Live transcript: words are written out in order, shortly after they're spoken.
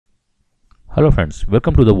Hello friends,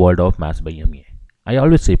 welcome to the world of Maths by Amiya. I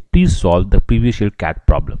always say please solve the previous year CAT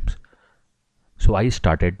problems. So I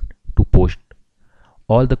started to post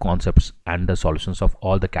all the concepts and the solutions of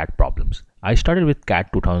all the CAT problems. I started with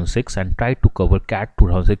CAT 2006 and tried to cover CAT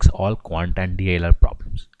 2006 all quant and DILR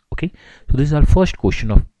problems. Okay, so this is our first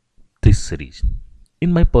question of this series.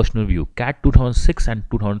 In my personal view, CAT 2006 and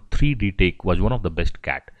 2003 retake was one of the best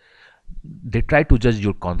CAT. They try to judge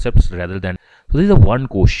your concepts rather than. So this is a one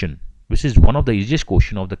question which is one of the easiest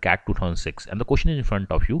question of the CAT 2006, and the question is in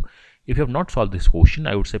front of you. If you have not solved this question,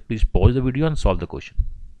 I would say please pause the video and solve the question.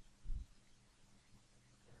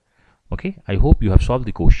 Okay, I hope you have solved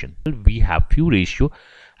the question. We have few ratio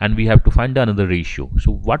and we have to find another ratio.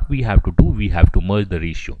 So what we have to do, we have to merge the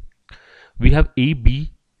ratio. We have A,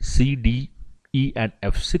 B, C, D, E and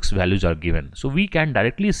F, 6 values are given. So we can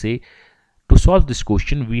directly say to solve this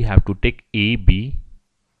question we have to take A, B,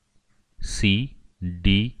 C,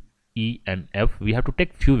 D, E and F. We have to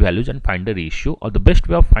take few values and find the ratio, or the best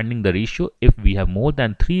way of finding the ratio if we have more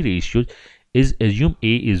than 3 ratios is assume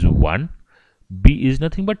A is 1, B is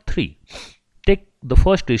nothing but 3. Take the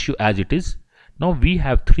first ratio as it is. Now we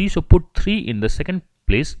have 3, so put 3 in the second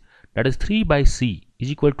place, that is 3 by C is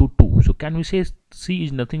equal to 2. So can we say C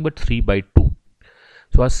is nothing but 3 by 2?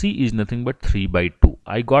 So our C is nothing but 3 by 2.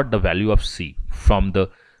 I got the value of C from the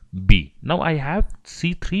B. Now I have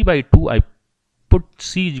C 3 by 2. I put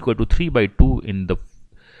C is equal to 3 by 2 in the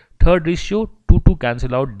third ratio. 2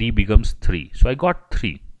 cancel out, D becomes 3. So I got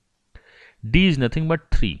 3. D is nothing but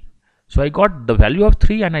 3. So I got the value of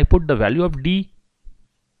 3 and I put the value of D.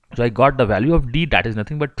 So I got the value of D, that is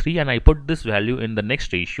nothing but 3, and I put this value in the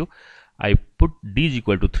next ratio. I put D is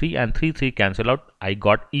equal to 3 and 3 cancel out. I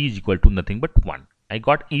got E is equal to nothing but 1. I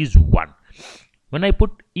got E is 1. When I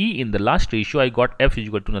put E in the last ratio, I got F is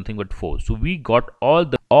equal to nothing but 4. So we got all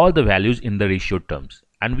the values in the ratio terms,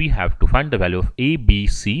 and we have to find the value of A, B,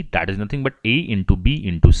 C, that is nothing but A into B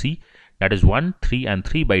into C, that is 1, 3 and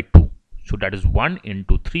 3 by 2. So that is 1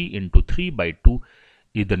 into 3 by 2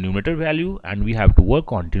 is the numerator value, and we have to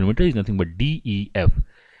work on denominator is nothing but D, E, F.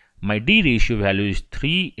 My D ratio value is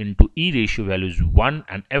 3 into E ratio value is 1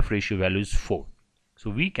 and F ratio value is 4. So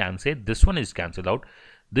we can say this one is cancelled out.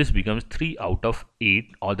 This becomes 3 out of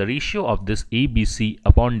 8, or the ratio of this ABC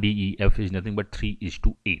upon DEF is nothing but 3 is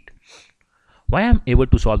to 8. Why I am able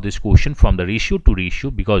to solve this question from the ratio to ratio?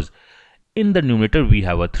 Because in the numerator we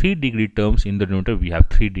have a 3 degree terms, in the denominator we have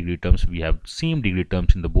 3 degree terms, we have same degree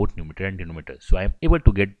terms in the both numerator and denominator. So I am able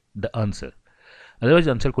to get the answer. Otherwise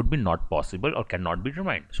the answer could be not possible or cannot be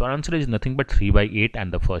determined. So our answer is nothing but 3 by 8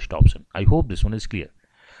 and the first option. I hope this one is clear.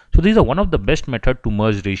 So these are one of the best method to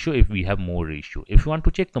merge ratio if we have more ratio. If you want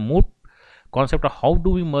to check the more concept of how do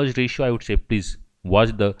we merge ratio, I would say please watch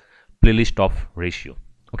the playlist of ratio.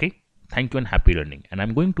 Okay, thank you and happy learning. And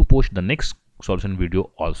I'm going to post the next solution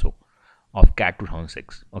video also of CAT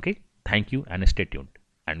 2006. Okay, thank you and stay tuned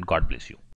and God bless you.